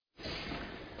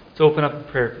open up in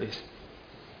prayer, please.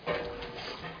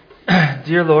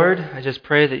 Dear Lord, I just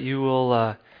pray that you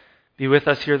will be with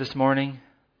us here this morning,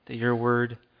 that your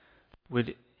word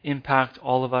would impact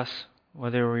all of us,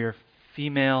 whether we are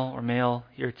female or male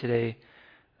here today,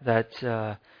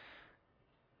 that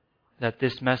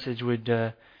this message would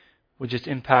just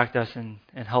impact us and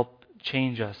help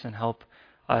change us and help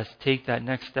us take that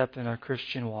next step in our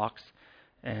Christian walks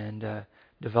and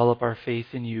develop our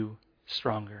faith in you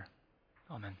stronger.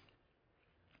 Amen.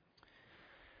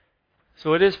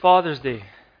 So it is Father's Day,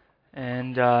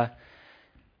 and I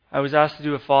was asked to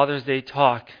do a Father's Day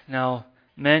talk. Now,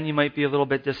 men, you might be a little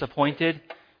bit disappointed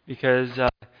because,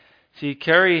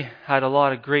 Carrie had a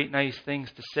lot of great, nice things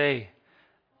to say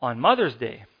on Mother's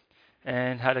Day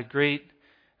and had a great,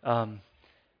 I'm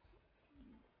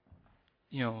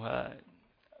not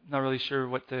really sure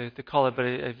what to call it, but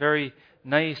a very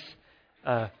nice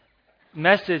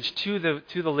message to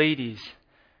the ladies.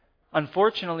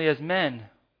 Unfortunately, as men,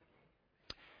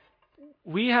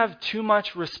 we have too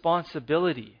much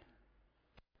responsibility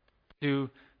to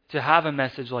have a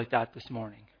message like that this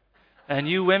morning. And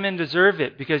you women deserve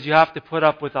it because you have to put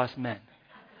up with us men.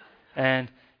 And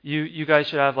you guys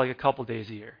should have like a couple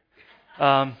days a year.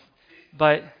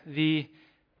 But the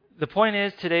point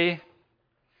is today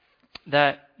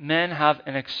that men have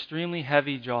an extremely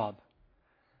heavy job,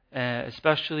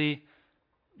 especially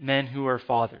men who are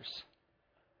fathers.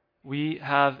 We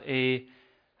have a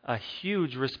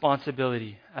huge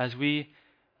responsibility, as we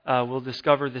will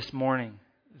discover this morning,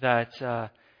 that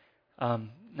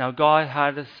now God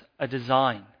had us a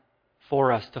design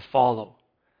for us to follow,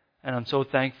 and I'm so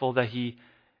thankful that He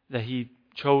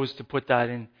chose to put that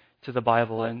into the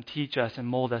Bible and teach us and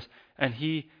mold us. And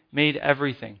He made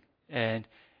everything, and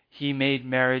He made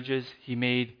marriages, He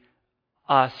made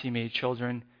us, He made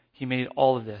children, He made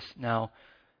all of this. Now,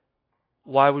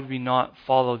 why would we not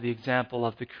follow the example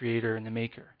of the Creator and the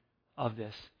Maker of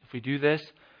this? If we do this,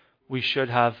 we should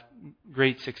have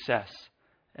great success.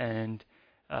 And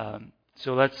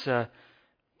so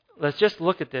let's just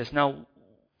look at this. Now,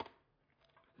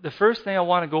 the first thing I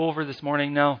want to go over this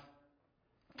morning, now,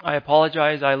 I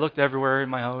apologize, I looked everywhere in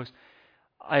my house.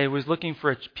 I was looking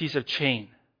for a piece of chain.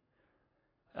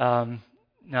 Now,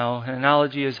 an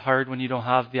analogy is hard when you don't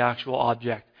have the actual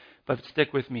object, but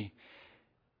stick with me.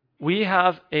 We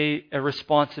have a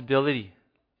responsibility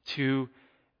to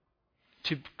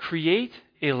create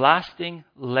a lasting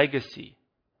legacy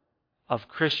of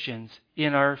Christians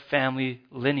in our family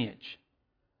lineage.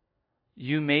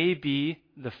 You may be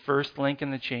the first link in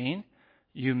the chain.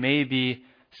 You may be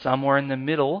somewhere in the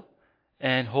middle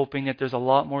and hoping that there's a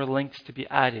lot more links to be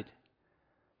added.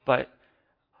 But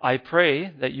I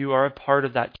pray that you are a part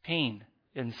of that chain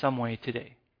in some way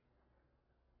today.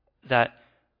 That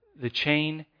the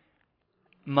chain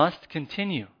must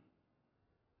continue.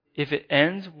 If it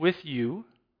ends with you,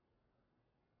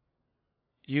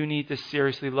 you need to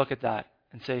seriously look at that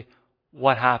and say,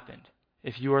 what happened?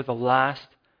 If you are the last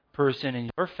person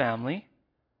in your family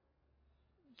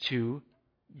to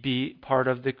be part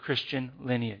of the Christian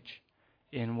lineage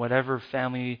in whatever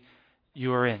family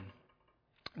you are in.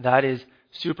 That is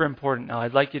super important. Now,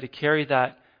 I'd like you to carry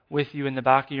that with you in the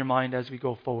back of your mind as we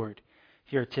go forward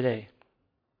here today.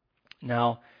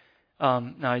 Now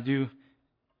I do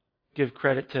give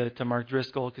credit to Mark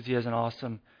Driscoll because he has an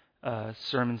awesome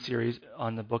sermon series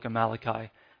on the book of Malachi,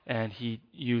 and he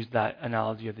used that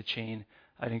analogy of the chain.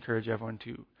 I'd encourage everyone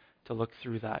to look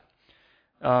through that.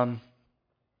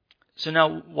 So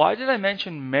now, why did I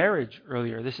mention marriage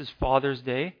earlier? This is Father's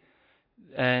Day,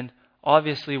 and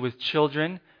obviously with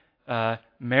children,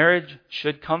 marriage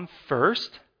should come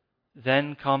first,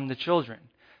 then come the children.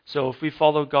 So if we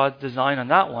follow God's design on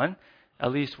that one,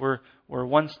 at least we're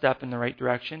one step in the right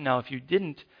direction. Now, if you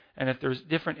didn't, and if there's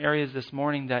different areas this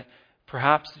morning that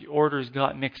perhaps the orders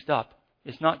got mixed up,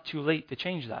 it's not too late to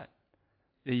change that.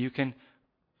 That you can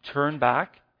turn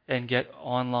back and get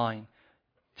online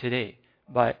today.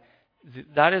 But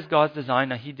that is God's design.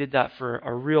 Now, He did that for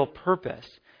a real purpose.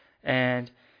 And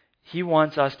He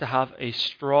wants us to have a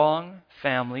strong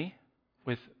family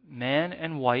with man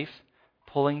and wife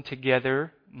pulling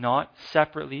together, not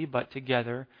separately, but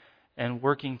together, and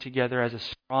working together as a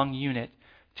strong unit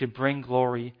to bring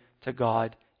glory to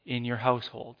God in your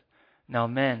household. Now,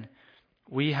 men,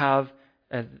 we have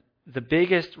the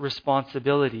biggest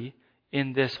responsibility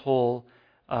in this whole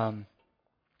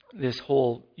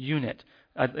unit.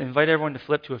 I invite everyone to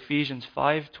flip to Ephesians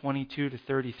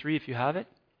 5:22-33 if you have it.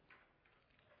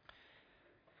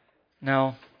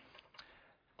 Now,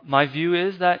 my view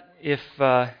is that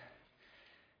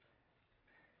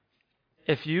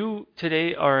if you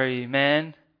today are a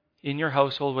man in your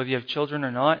household, whether you have children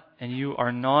or not, and you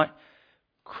are not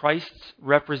Christ's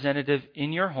representative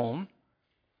in your home,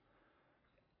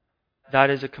 that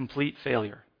is a complete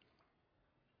failure.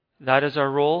 That is our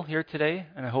role here today,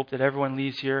 and I hope that everyone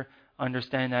leaves here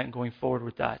understanding that and going forward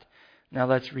with that. Now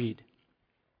let's read.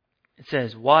 It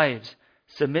says, "Wives,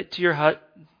 submit to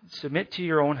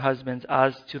your own husbands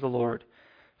as to the Lord.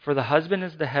 For the husband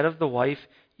is the head of the wife,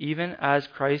 even as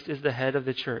Christ is the head of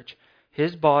the church,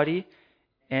 his body,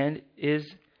 and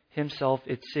is himself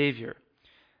its Savior.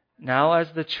 Now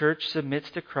as the church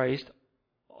submits to Christ,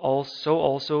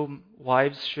 also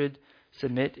wives should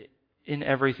submit in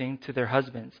everything to their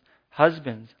husbands.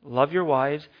 Husbands, love your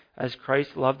wives as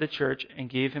Christ loved the church and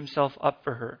gave himself up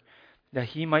for her, that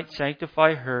he might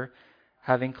sanctify her,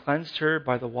 having cleansed her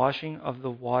by the washing of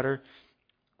the water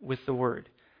with the word,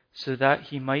 so that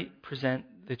he might present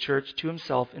the church to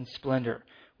himself in splendor,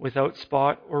 without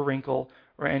spot or wrinkle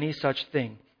or any such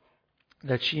thing,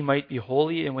 that she might be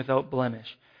holy and without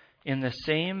blemish. In the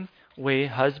same way,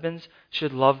 husbands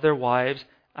should love their wives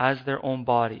as their own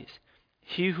bodies.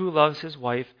 He who loves his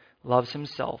wife loves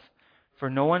himself. For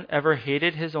no one ever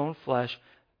hated his own flesh,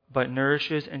 but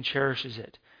nourishes and cherishes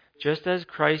it, just as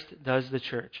Christ does the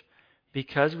church.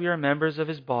 Because we are members of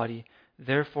his body,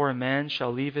 therefore a man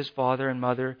shall leave his father and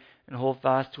mother and hold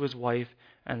fast to his wife,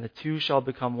 and the two shall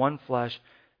become one flesh.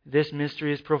 This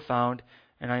mystery is profound,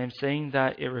 and I am saying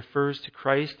that it refers to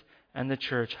Christ and the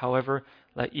church. However,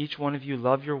 let each one of you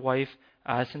love your wife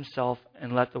as himself,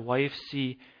 and let the wife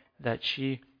see that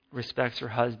she respects her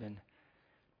husband."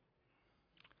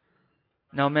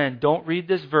 Now, men, don't read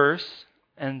this verse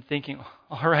and thinking,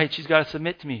 all right, she's got to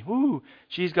submit to me. Woo,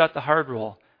 she's got the hard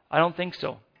role. I don't think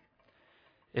so.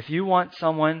 If you want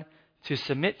someone to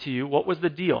submit to you, what was the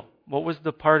deal? What was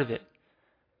the part of it?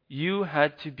 You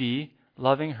had to be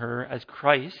loving her as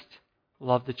Christ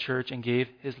loved the church and gave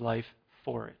his life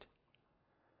for it.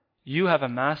 You have a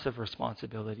massive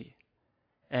responsibility.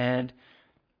 And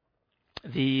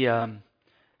it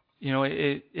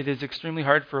is extremely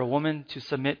hard for a woman to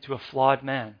submit to a flawed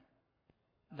man.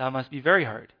 That must be very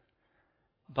hard.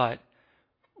 But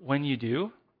when you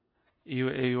do,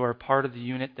 you are part of the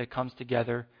unit that comes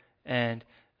together and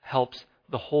helps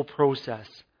the whole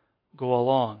process go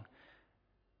along.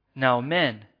 Now,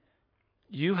 men,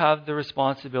 you have the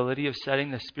responsibility of setting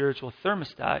the spiritual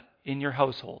thermostat in your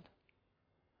household.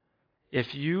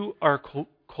 If you are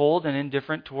cold and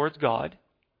indifferent towards God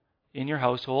in your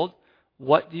household,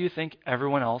 what do you think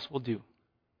everyone else will do?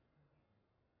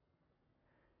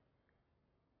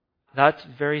 That's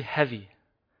very heavy.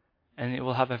 And it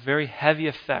will have a very heavy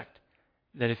effect.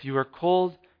 That if you are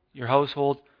cold, your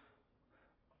household,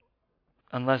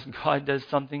 unless God does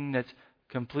something that's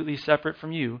completely separate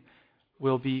from you,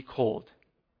 will be cold.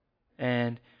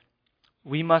 And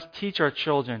we must teach our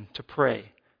children to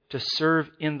pray, to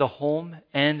serve in the home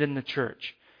and in the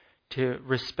church, to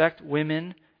respect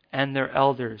women and their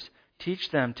elders.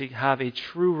 Teach them to have a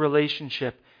true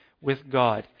relationship with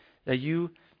God. That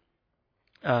you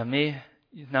may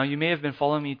have been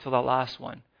following me till that last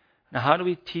one. Now, how do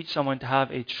we teach someone to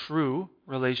have a true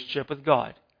relationship with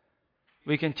God?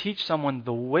 We can teach someone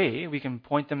the way. We can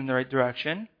point them in the right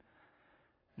direction.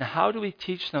 Now, how do we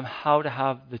teach them how to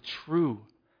have the true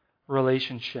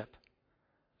relationship?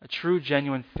 A true,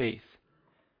 genuine faith.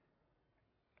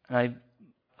 And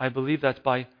I believe that's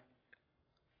by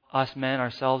us men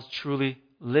ourselves truly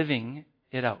living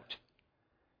it out.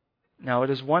 Now, it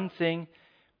is one thing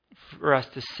for us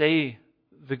to say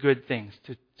the good things,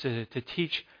 to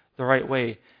teach the right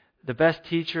way. The best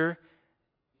teacher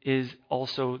is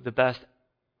also the best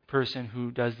person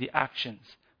who does the actions,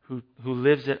 who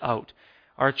lives it out.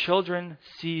 Our children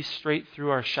see straight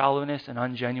through our shallowness and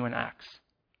ungenuine acts.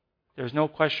 There's no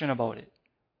question about it.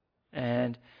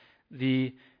 And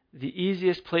the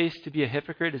easiest place to be a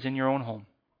hypocrite is in your own home.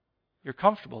 You're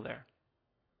comfortable there.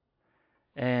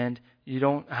 And you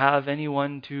don't have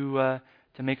anyone to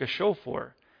make a show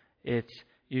for. It's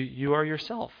you are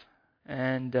yourself.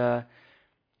 And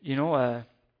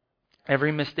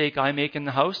every mistake I make in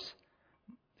the house,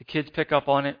 the kids pick up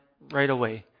on it right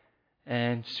away.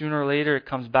 And sooner or later it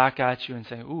comes back at you and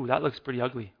saying, "Ooh, that looks pretty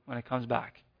ugly," when it comes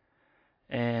back.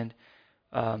 And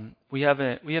we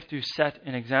have to set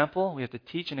an example, we have to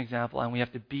teach an example, and we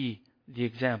have to be the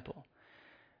example.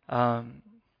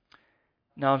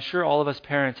 Now, I'm sure all of us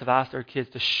parents have asked our kids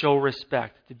to show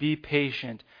respect, to be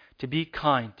patient, to be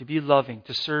kind, to be loving,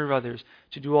 to serve others,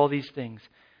 to do all these things.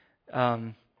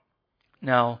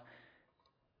 Now,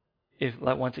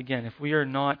 if we are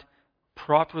not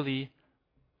properly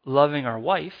loving our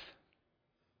wife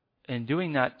and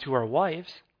doing that to our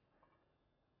wives,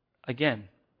 again,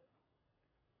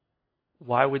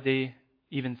 Why would they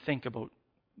even think about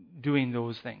doing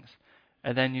those things?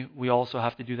 And then we also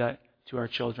have to do that to our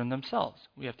children themselves.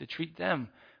 We have to treat them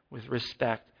with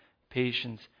respect,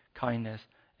 patience, kindness,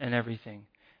 and everything.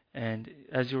 And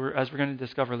as we're going to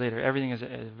discover later, everything is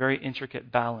a very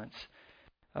intricate balance.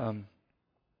 And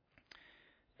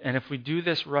if we do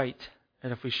this right,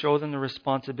 and if we show them the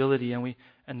responsibility,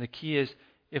 and the key is,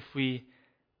 if we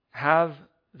have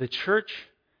the church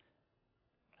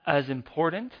as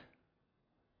important,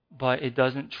 but it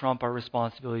doesn't trump our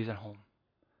responsibilities at home.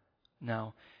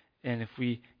 Now, and if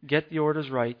we get the orders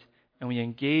right, and we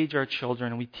engage our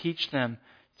children, and we teach them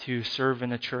to serve in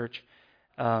the church,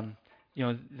 then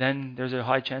there's a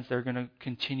high chance they're going to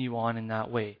continue on in that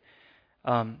way.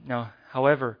 Now,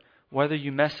 however, whether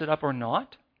you mess it up or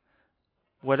not,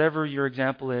 whatever your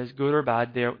example is, good or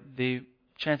bad, the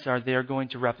chances are they're going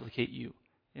to replicate you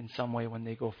in some way when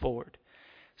they go forward.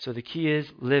 So the key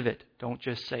is live it. Don't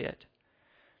just say it.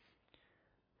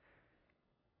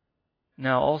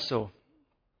 Now also,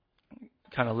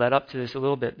 kind of led up to this a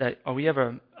little bit, that we have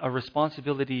a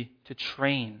responsibility to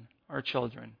train our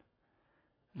children.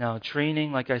 Now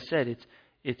training, like I said,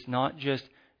 it's not just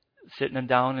sitting them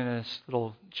down in a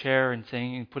little chair and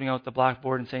putting out the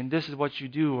blackboard and saying, this is what you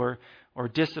do, or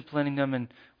disciplining them and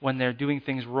when they're doing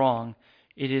things wrong.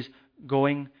 It is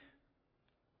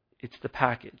it's the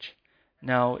package.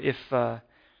 Now, if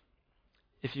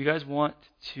you guys want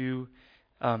to,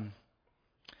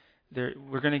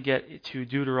 we're going to get to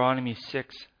Deuteronomy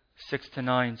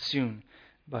 6-9 soon.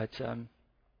 But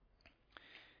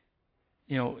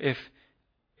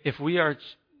if we are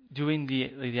doing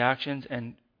the actions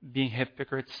and being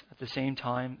hypocrites at the same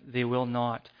time, they will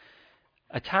not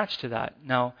attach to that.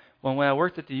 Now, when I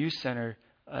worked at the youth center,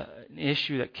 an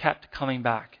issue that kept coming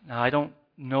back. Now, I don't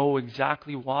know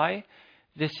exactly why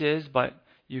this is, but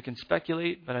you can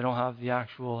speculate, but I don't have the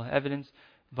actual evidence.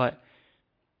 But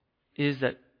is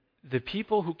that the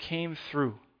people who came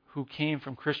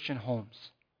from Christian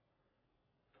homes,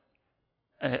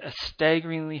 a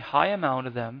staggeringly high amount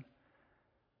of them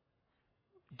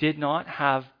did not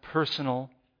have personal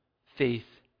faith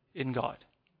in God.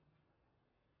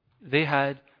 They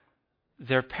had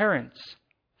their parents'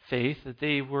 faith that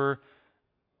they were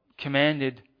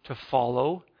commanded to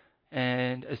follow,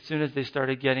 and as soon as they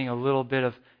started getting a little bit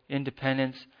of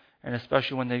independence, and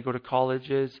especially when they go to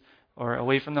colleges or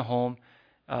away from the home,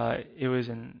 it was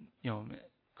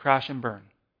crash and burn.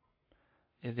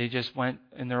 They just went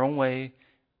in their own way,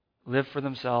 lived for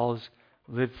themselves,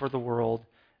 lived for the world,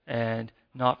 and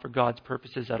not for God's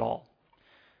purposes at all.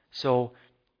 So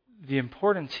the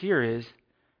importance here is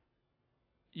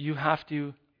you have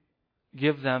to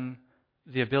give them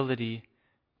the ability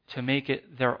to make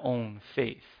it their own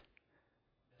faith.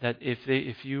 That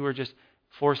if you are just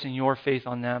forcing your faith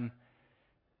on them,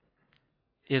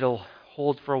 it'll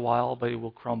hold for a while, but it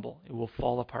will crumble. It will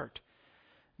fall apart.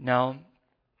 Now,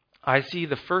 I see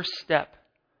the first step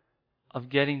of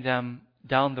getting them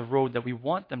down the road that we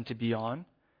want them to be on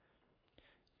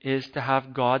is to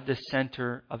have God the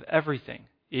center of everything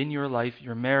in your life,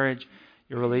 your marriage,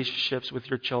 your relationships with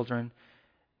your children.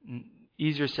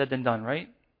 Easier said than done, right?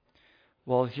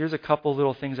 Well, here's a couple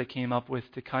little things I came up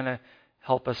with to kind of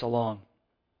help us along.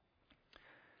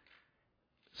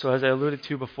 So as I alluded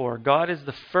to before, God is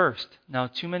the first. Now,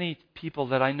 too many people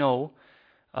that I know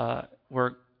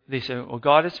where they say, well,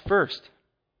 God is first.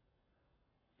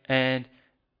 And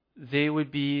they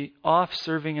would be off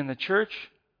serving in the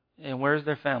church, and where's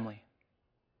their family?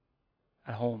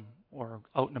 At home or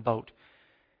out and about.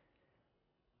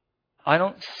 I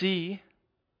don't see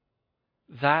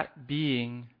that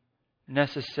being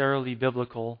necessarily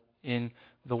biblical in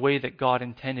the way that God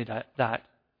intended that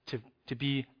to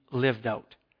be lived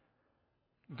out.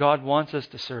 God wants us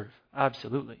to serve,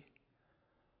 absolutely.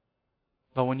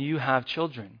 But when you have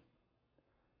children,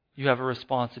 you have a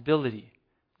responsibility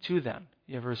to them.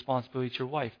 You have a responsibility to your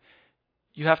wife.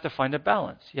 You have to find a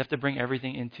balance. You have to bring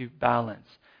everything into balance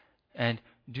and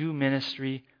do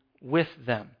ministry with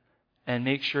them and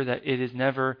make sure that it is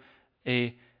never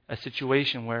a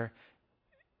situation where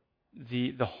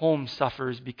the home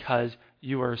suffers because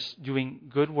you are doing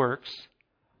good works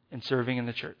and serving in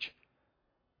the church.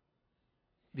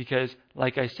 Because,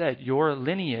 like I said, your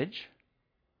lineage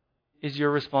is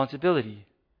your responsibility.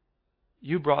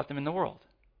 You brought them in the world.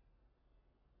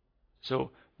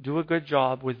 So do a good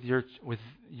job with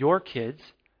your kids.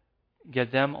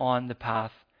 Get them on the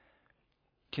path.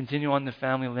 Continue on the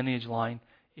family lineage line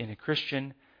in a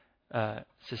Christian,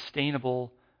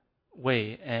 sustainable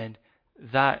way. And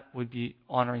that would be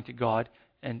honoring to God,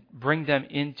 and bring them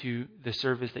into the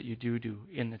service that you do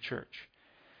in the church.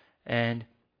 And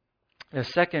the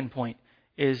second point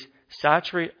is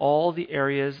saturate all the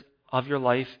areas of your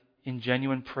life in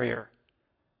genuine prayer.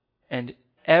 And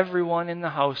everyone in the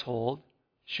household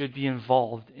should be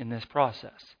involved in this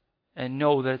process and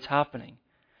know that it's happening.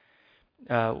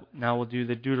 Now we'll do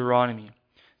the Deuteronomy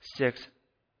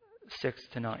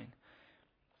 6:6-9.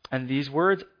 And these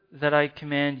words that I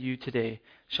command you today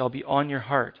shall be on your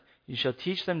heart. You shall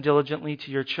teach them diligently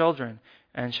to your children,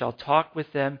 and shall talk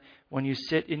with them when you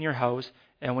sit in your house,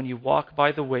 and when you walk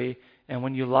by the way, and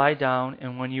when you lie down,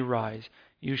 and when you rise.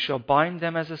 You shall bind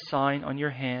them as a sign on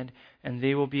your hand, and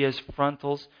they will be as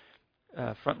frontlets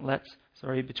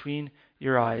between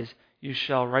your eyes. You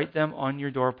shall write them on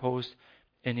your doorpost,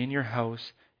 and in your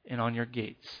house, and on your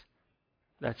gates.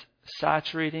 That's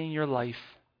saturating your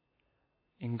life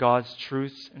in God's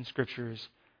truths and scriptures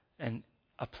and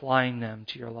applying them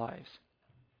to your lives.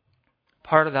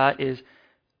 Part of that is,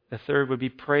 the third would be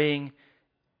praying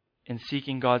and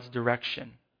seeking God's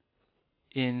direction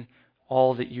in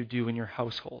all that you do in your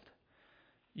household.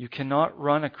 You cannot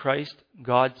run a Christ,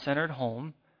 God-centered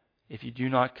home if you do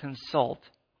not consult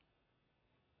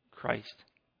Christ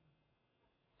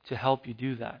to help you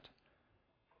do that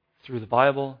through the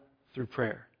Bible, through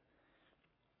prayer.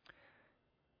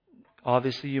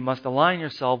 Obviously, you must align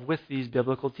yourself with these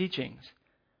biblical teachings.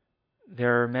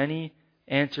 There are many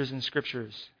answers in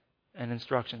scriptures and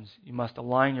instructions. You must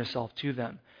align yourself to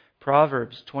them.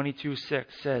 Proverbs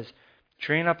 22:6 says,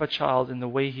 "Train up a child in the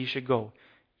way he should go.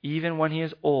 Even when he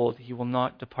is old, he will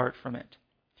not depart from it."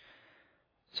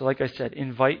 So like I said,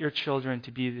 invite your children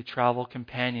to be the travel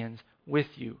companions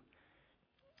with you.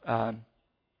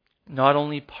 Not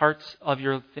only parts of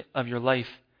your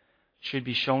life should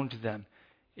be shown to them.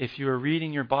 If you are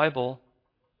reading your Bible,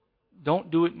 don't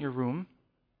do it in your room.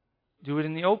 Do it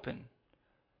in the open.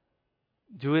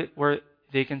 Do it where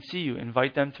they can see you.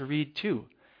 Invite them to read too.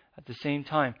 At the same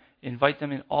time, invite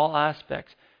them in all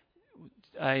aspects.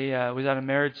 I was at a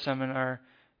marriage seminar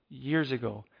years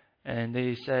ago, and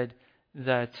they said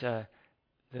that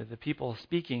the people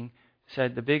speaking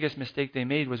said the biggest mistake they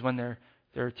made was when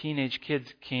their teenage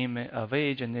kids came of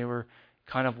age, and they were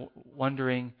kind of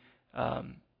wondering,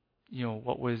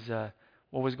 what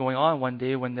was going on one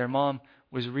day when their mom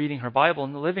was reading her Bible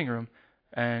in the living room,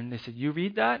 and they said, "You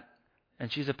read that?"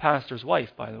 And she's a pastor's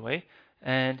wife, by the way,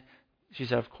 and she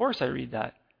said, "Of course I read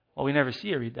that." "Well, we never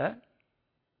see her read that."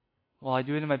 "Well, I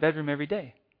do it in my bedroom every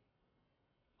day."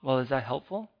 Well, is that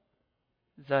helpful?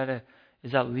 Is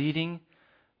that leading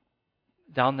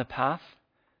down the path?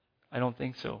 I don't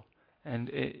think so. And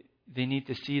they need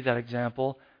to see that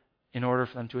example in order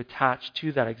for them to attach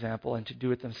to that example and to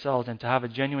do it themselves and to have a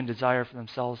genuine desire for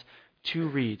themselves to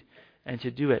read and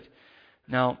to do it.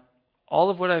 Now, all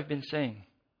of what I've been saying,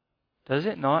 does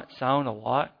it not sound a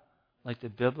lot like the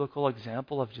biblical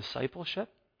example of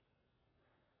discipleship?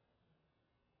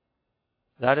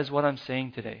 That is what I'm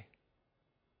saying today.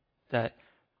 That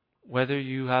whether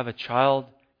you have a child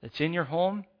that's in your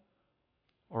home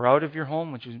or out of your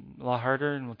home, which is a lot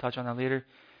harder, and we'll touch on that later,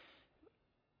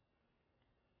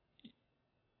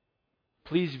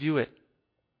 please view it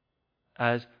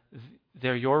as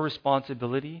they're your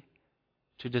responsibility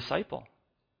to disciple.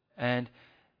 And,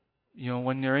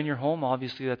 when they're in your home,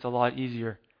 obviously that's a lot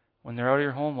easier. When they're out of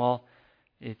your home, well,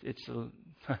 it's a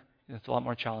lot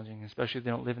more challenging, especially if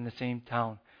they don't live in the same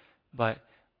town. But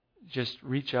just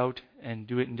reach out and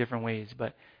do it in different ways.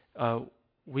 But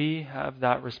we have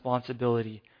that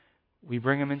responsibility. We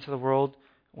bring them into the world.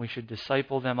 We should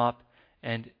disciple them up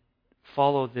and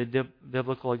follow the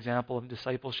biblical example of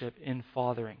discipleship in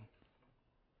fathering.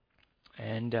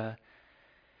 And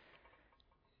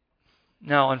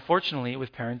now, unfortunately,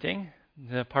 with parenting,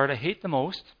 the part I hate the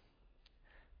most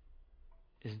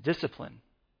is discipline.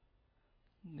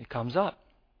 It comes up.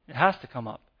 It has to come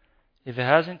up. If it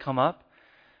hasn't come up,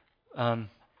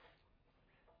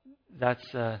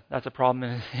 that's a problem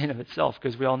in and of itself,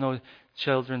 because we all know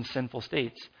children's sinful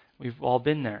states. We've all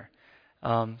been there.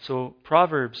 So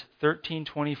Proverbs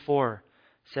 13:24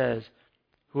 says,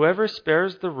 "Whoever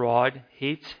spares the rod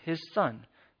hates his son,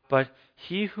 but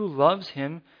he who loves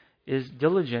him is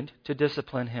diligent to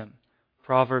discipline him."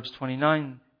 Proverbs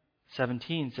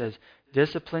 29:17 says,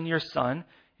 "Discipline your son,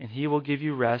 and he will give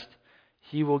you rest.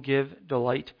 He will give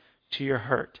delight to your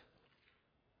heart."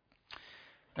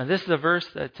 Now, this is a verse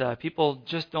that people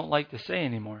just don't like to say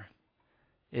anymore.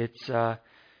 It's,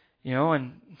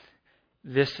 in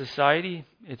this society,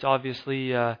 it's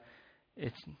obviously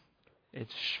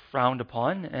it's frowned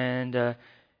upon, and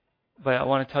but I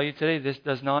want to tell you today, this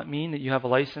does not mean that you have a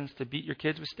license to beat your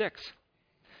kids with sticks.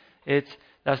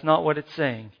 That's not what it's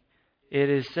saying. It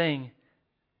is saying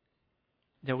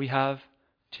that we have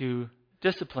to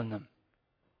discipline them.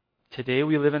 Today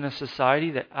we live in a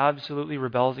society that absolutely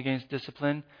rebels against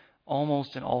discipline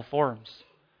almost in all forms.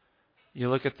 You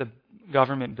look at the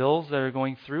government bills that are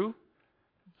going through,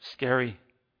 scary,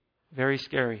 very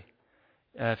scary.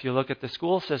 If you look at the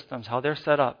school systems, how they're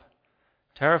set up,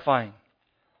 terrifying.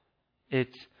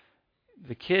 It's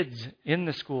the kids in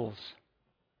the schools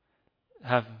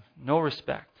have no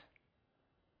respect,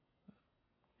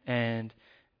 and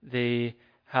they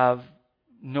have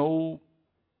no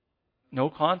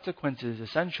consequences,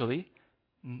 essentially.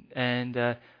 And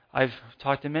I've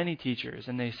talked to many teachers,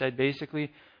 and they said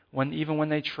basically, even when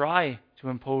they try to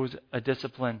impose a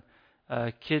discipline,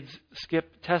 kids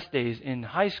skip test days in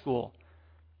high school.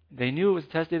 They knew it was a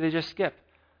test day, they just skip.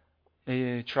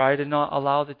 They try to not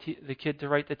allow the kid to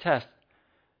write the test.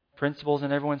 Principals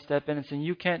and everyone step in and say,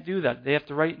 you can't do that. They have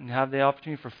to write and have the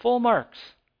opportunity for full marks.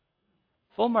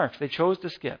 Full marks. They chose to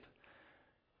skip.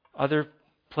 Other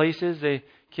places,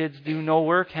 kids do no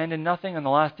work, hand in nothing. On the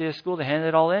last day of school, they hand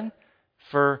it all in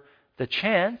for the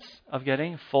chance of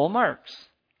getting full marks.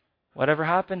 Whatever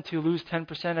happened to lose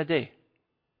 10% a day?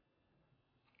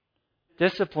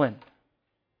 Discipline.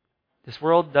 This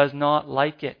world does not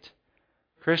like it.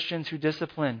 Christians who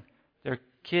discipline their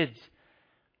kids,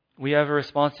 we have a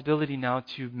responsibility now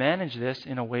to manage this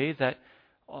in a way that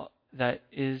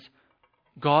is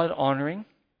God-honoring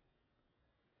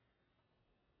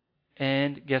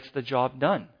and gets the job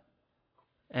done.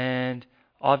 And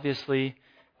obviously,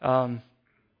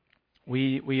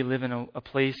 we live in a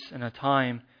place and a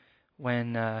time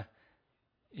when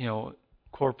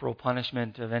corporal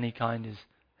punishment of any kind is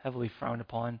heavily frowned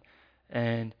upon,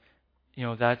 and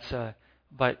that's.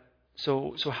 But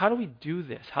so how do we do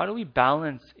this? How do we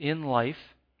balance in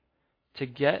life to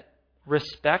get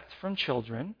respect from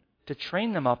children, to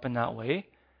train them up in that way,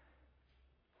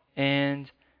 and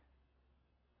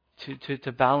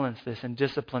to balance this and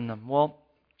discipline them? Well,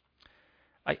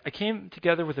 I came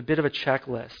together with a bit of a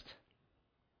checklist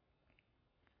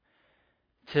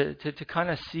to kind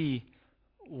of see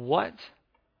what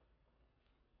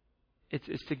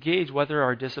it's to gauge whether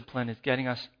our discipline is getting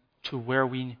us to where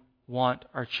we want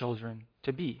our children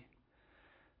to be.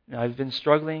 Now, I've been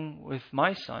struggling with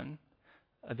my son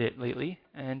a bit lately,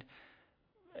 and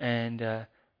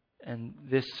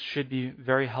this should be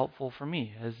very helpful for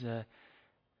me as the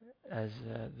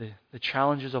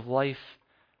challenges of life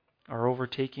are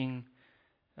overtaking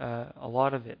a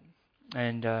lot of it.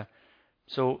 And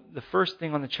so the first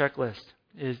thing on the checklist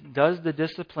is, does the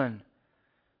discipline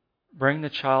bring the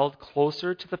child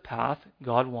closer to the path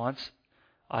God wants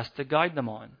us to guide them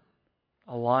on?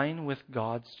 Align with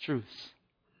God's truths.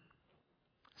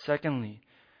 Secondly,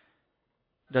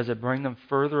 does it bring them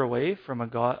further away from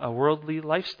a worldly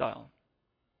lifestyle?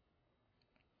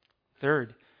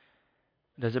 Third,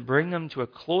 does it bring them to a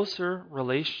closer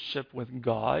relationship with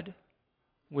God,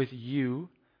 with you,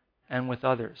 and with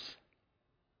others?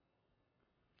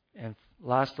 And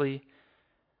lastly,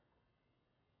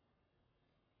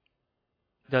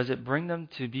 does it bring them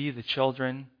to be the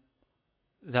children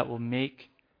that will make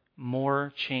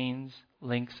more chains,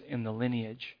 links in the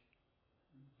lineage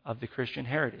of the Christian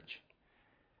heritage?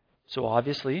 So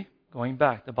obviously, going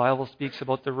back, the Bible speaks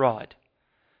about the rod.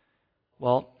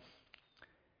 Well,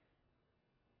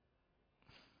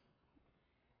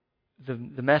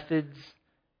 the methods,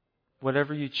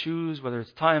 whatever you choose, whether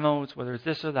it's timeouts, whether it's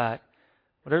this or that,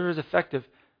 whatever is effective,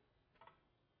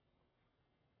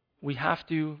 we have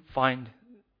to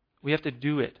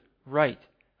do it right,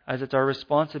 as it's our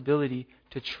responsibility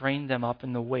to train them up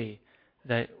in the way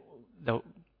that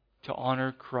to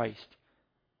honor Christ.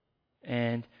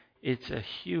 And it's a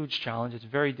huge challenge. It's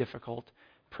very difficult.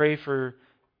 Pray for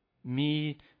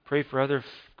me, pray for other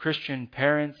Christian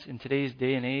parents in today's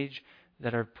day and age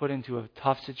that are put into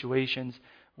tough situations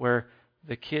where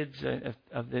the kids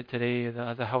of today,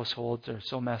 the households are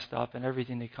so messed up, and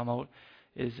everything they come out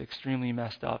is extremely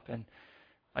messed up. And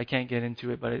I can't get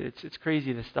into it, but it's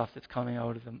crazy, the stuff that's coming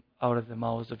out of the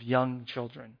mouths of young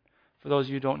children. For those of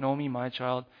you who don't know me, my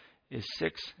child is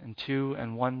 6 and 2,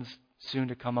 and 1's soon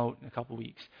to come out in a couple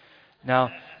weeks.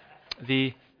 Now,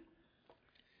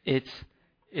 it's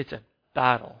a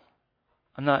battle.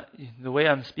 The way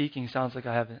I'm speaking sounds like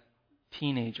I have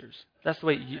teenagers. That's the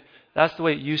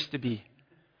way it used to be.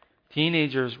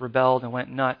 Teenagers rebelled and went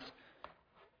nuts.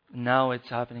 Now it's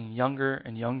happening younger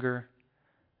and younger.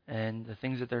 And the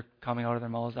things that they're coming out of their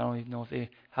mouths, I don't even know if they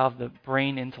have the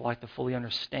brain intellect to fully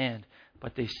understand,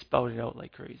 but they spout it out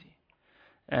like crazy.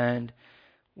 And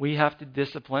we have to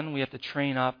discipline, we have to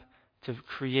train up to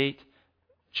create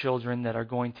children that are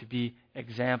going to be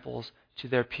examples to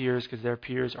their peers, because their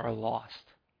peers are lost.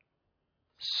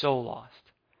 So lost.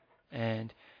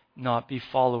 And not be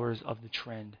followers of the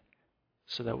trend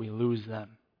so that we lose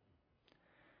them.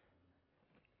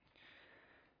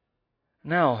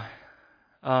 Now,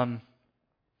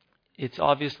 it's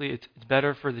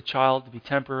better for the child to be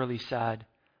temporarily sad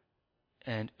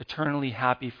and eternally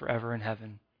happy forever in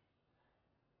heaven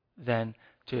than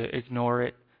to ignore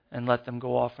it and let them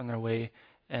go off on their way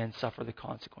and suffer the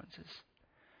consequences.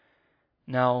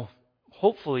 Now,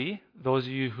 hopefully, those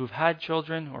of you who've had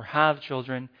children or have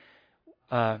children,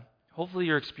 hopefully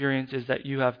your experience is that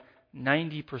you have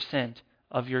 90%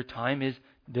 of your time is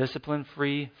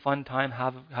discipline-free, fun time,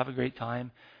 have a great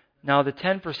time. Now, the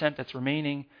 10% that's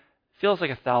remaining feels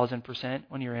like 1,000%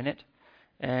 when you're in it,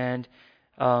 and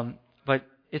but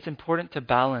it's important to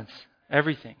balance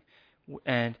everything.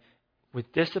 And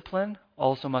with discipline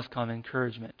also must come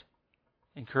encouragement.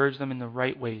 Encourage them in the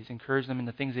right ways. Encourage them in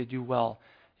the things they do well.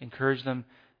 Encourage them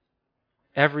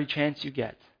every chance you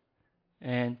get.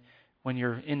 And when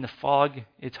you're in the fog,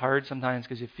 it's hard sometimes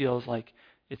because it feels like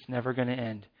it's never going to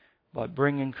end. But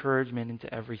bring encouragement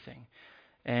into everything.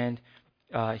 And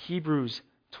Hebrews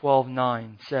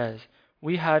 12:9 says,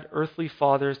 "We had earthly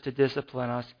fathers to discipline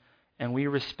us, and we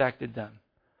respected them."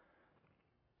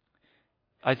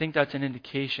 I think that's an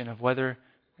indication of whether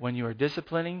when you are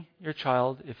disciplining your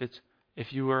child,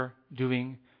 if you are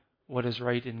doing what is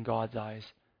right in God's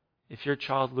eyes. If your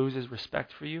child loses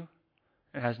respect for you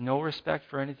and has no respect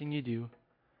for anything you do,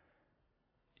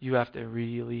 you have to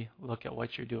really look at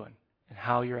what you're doing and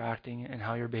how you're acting and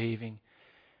how you're behaving.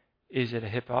 Is it a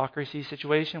hypocrisy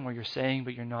situation where you're saying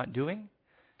but you're not doing?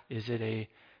 Is it a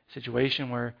situation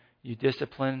where you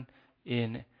discipline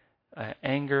in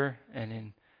anger and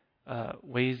in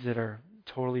ways that are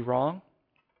totally wrong?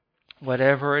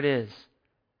 Whatever it is,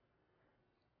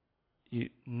 you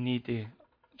need to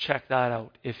check that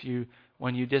out.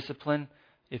 When you discipline,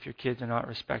 if your kids are not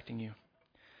respecting you.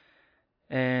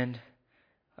 And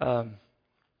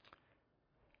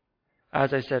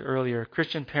as I said earlier,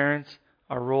 Christian parents,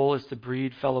 our role is to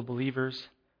breed fellow believers,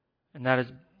 and that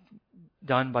is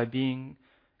done by being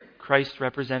Christ's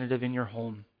representative in your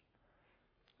home,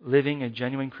 living a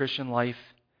genuine Christian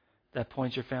life that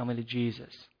points your family to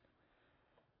Jesus.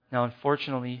 Now,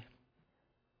 unfortunately,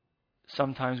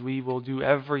 sometimes we will do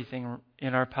everything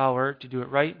in our power to do it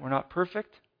right. We're not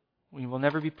perfect. We will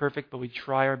never be perfect, but we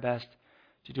try our best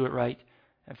to do it right.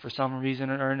 And for some reason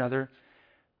or another,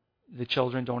 the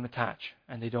children don't attach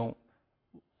and they don't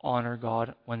honor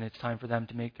God when it's time for them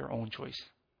to make their own choice.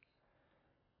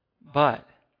 But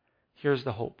here's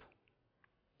the hope.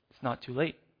 It's not too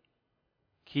late.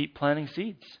 Keep planting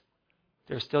seeds.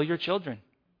 They're still your children.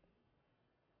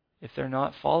 If they're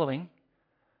not following,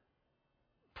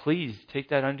 please take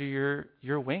that under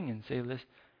your wing and say, listen,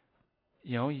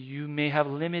 you may have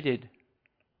limited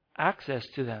access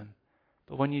to them,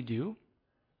 but when you do,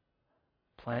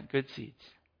 plant good seeds.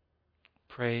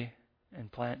 Pray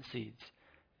and plant seeds.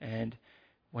 And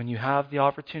when you have the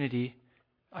opportunity,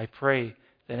 I pray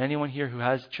that anyone here who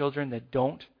has children that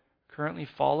don't currently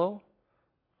follow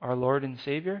our Lord and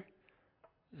Savior,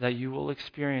 that you will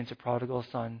experience a prodigal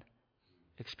son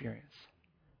experience,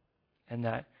 and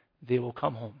that they will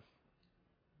come home.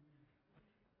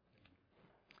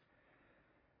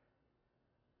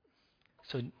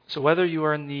 So whether you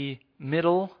are in the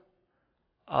middle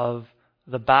of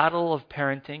the battle of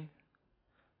parenting,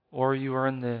 or you are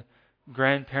in the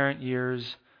grandparent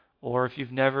years, or if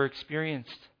you've never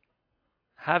experienced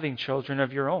having children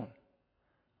of your own,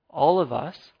 all of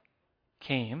us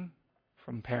came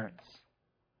from parents.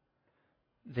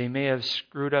 They may have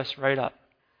screwed us right up.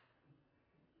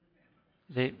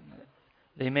 They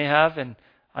may have, and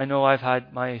I know I've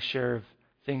had my share of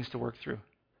things to work through.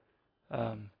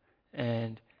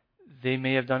 And they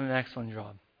may have done an excellent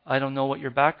job. I don't know what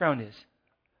your background is.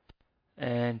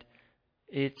 And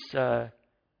it's but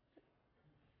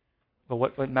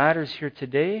what matters here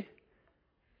today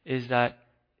is that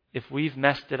if we've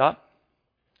messed it up,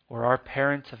 or our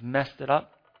parents have messed it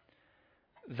up,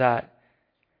 that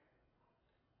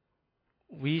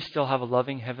we still have a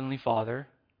loving Heavenly Father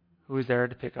who is there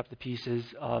to pick up the pieces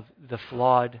of the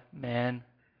flawed man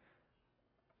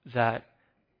that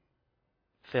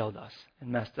failed us and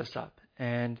messed us up.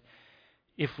 And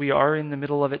if we are in the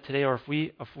middle of it today, or if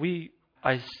we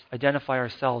identify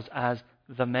ourselves as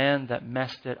the man that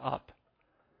messed it up,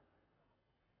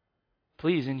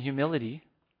 please, in humility,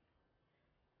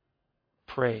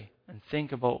 pray and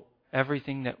think about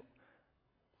everything that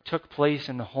took place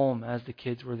in the home as the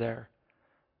kids were there.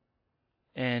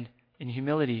 And in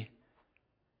humility,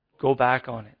 go back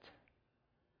on it.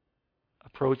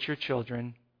 Approach your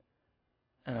children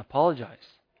and apologize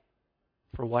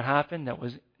for what happened that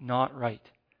was not right.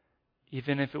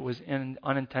 even if it was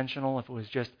unintentional, if it was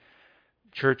just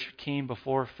church came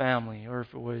before family, or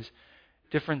if it was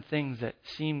different things that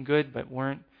seemed good but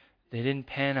they didn't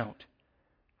pan out.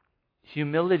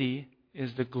 Humility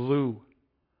is the glue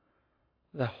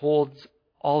that holds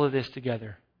all of this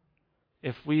together.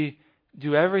 If we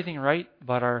do everything right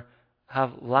but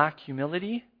lack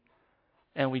humility,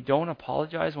 and we don't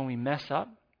apologize when we mess up,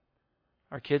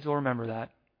 our kids will remember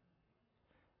that.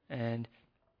 And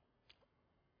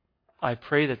I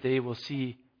pray that they will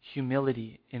see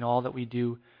humility in all that we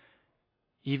do,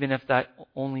 even if that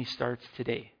only starts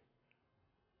today.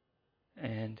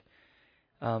 And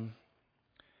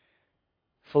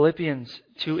Philippians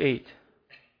 2:8.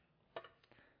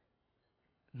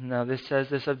 Now this says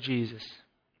this of Jesus.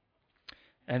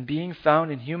 And being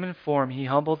found in human form, he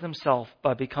humbled himself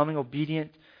by becoming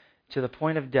obedient to the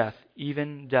point of death,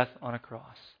 even death on a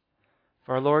cross. If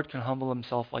our Lord can humble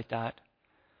himself like that,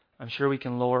 I'm sure we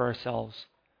can lower ourselves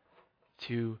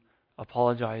to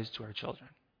apologize to our children.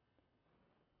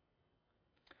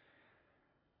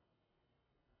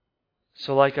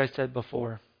 So like I said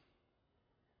before,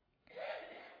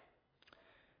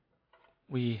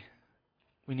 we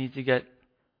need to get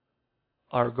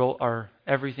our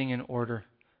everything in order.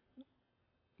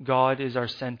 God is our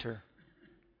center.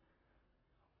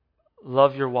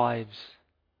 Love your wives.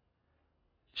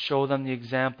 Show them the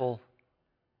example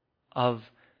of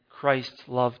Christ's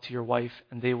love to your wife,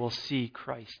 and they will see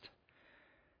Christ.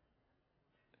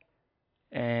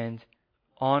 And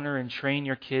honor and train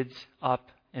your kids up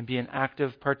and be an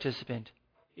active participant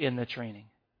in the training.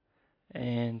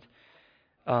 And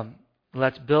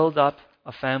let's build up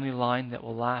a family line that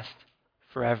will last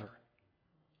forever,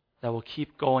 that will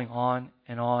keep going on,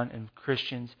 and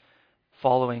Christians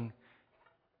following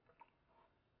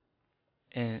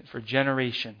for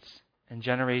generations and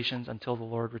generations until the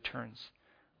Lord returns.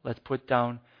 Let's put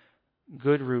down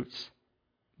good roots,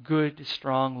 good,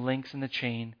 strong links in the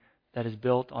chain that is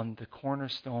built on the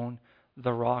cornerstone,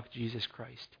 the rock, Jesus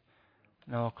Christ.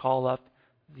 Now I'll call up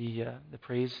the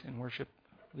praise and worship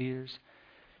leaders,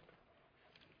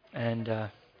 and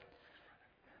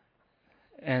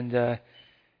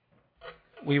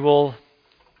we will.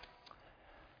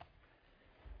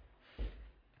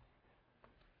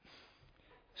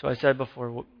 So I said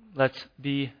before, let's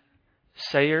be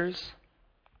sayers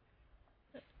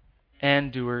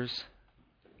and doers.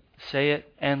 Say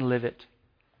it and live it.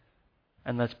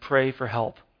 And let's pray for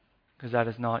help, because that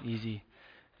is not easy.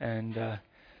 And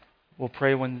we'll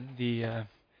pray when the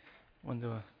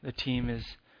team is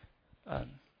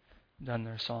done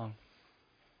their song.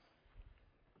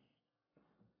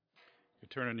 You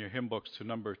turn in your hymn books to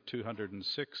number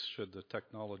 206, should the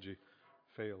technology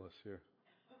fail us here.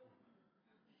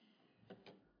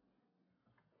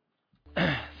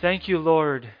 Thank you,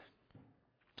 Lord,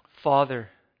 Father,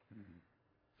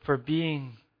 for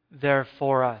being there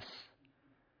for us,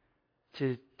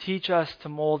 to teach us, to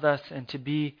mold us, and to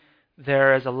be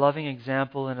there as a loving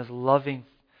example and as a loving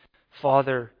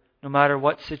Father, no matter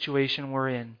what situation we're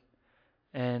in.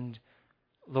 And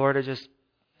Lord, I just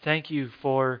thank you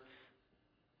for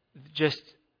just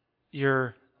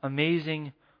your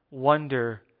amazing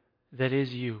wonder that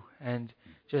is you, and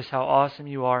just how awesome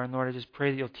you are. And Lord, I just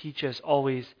pray that you'll teach us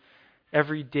always,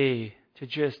 every day, to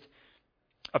just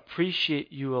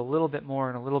appreciate you a little bit more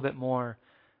and a little bit more,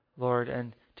 Lord,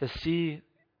 and to see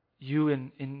you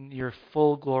in your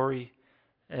full glory,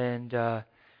 and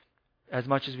as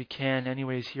much as we can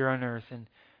anyways here on earth.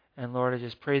 And Lord, I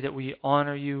just pray that we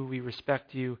honor you, we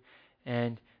respect you,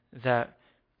 and that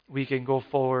we can go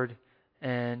forward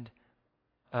and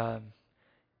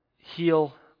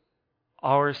heal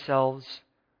ourselves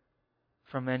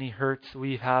from any hurts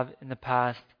we have in the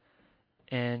past,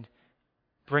 and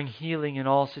bring healing in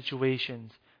all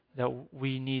situations that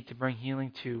we need to bring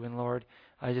healing to. And Lord,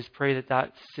 I just pray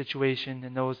that situation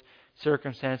and those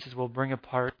circumstances will bring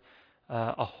apart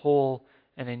a whole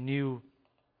and a new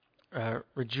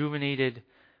rejuvenated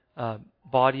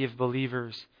body of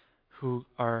believers who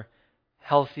are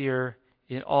healthier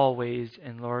in all ways,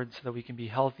 and Lord, so that we can be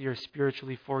healthier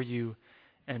spiritually for you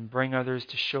and bring others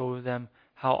to show them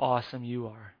how awesome you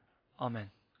are.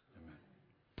 Amen.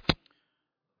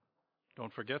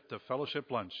 Don't forget the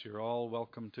fellowship lunch. You're all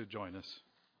welcome to join us.